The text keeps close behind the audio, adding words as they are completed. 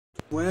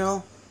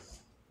Well,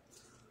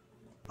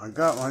 I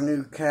got my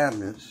new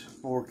cabinets,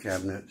 4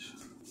 cabinets,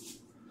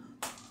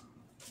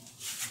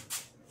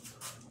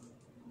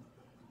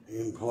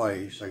 in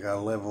place. I gotta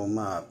level them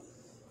up.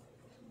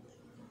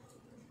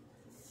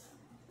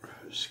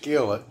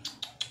 Skillet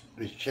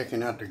is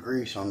checking out the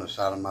grease on the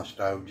side of my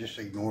stove. Just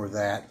ignore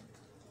that.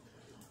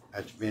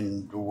 That's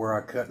been to where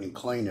I couldn't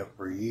clean it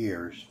for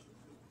years.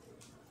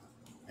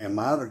 And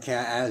my other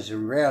cat,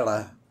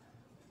 Azarella,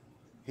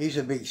 he's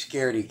a big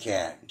scaredy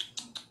cat.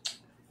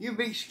 You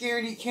big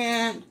scaredy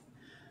cat?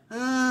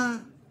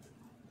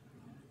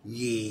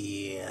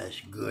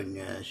 Yes,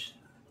 goodness.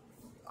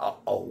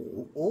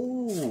 Uh-oh.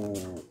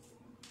 Oh.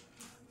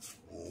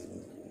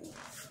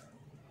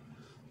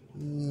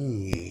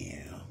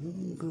 Yeah,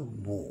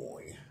 good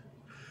boy.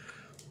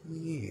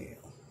 Yeah.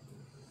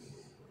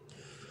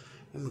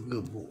 I'm a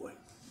good boy.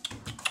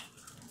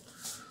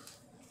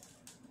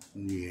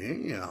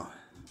 Yeah.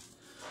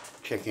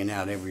 Checking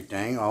out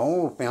everything.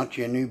 Oh, found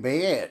you a new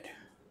bed.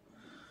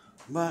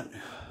 But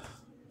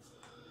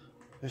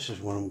this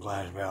is what I'm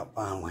glad about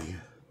finally.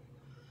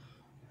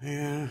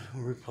 And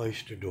I'll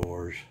replace the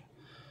doors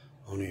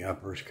on the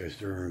uppers because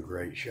they're in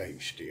great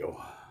shape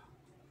still.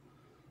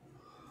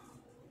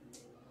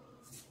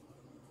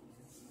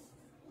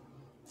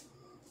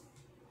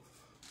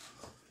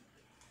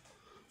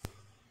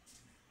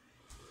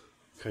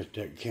 Cut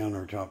that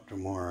countertop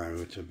tomorrow.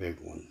 It's a big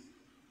one.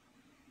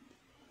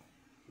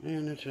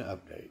 And it's an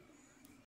update.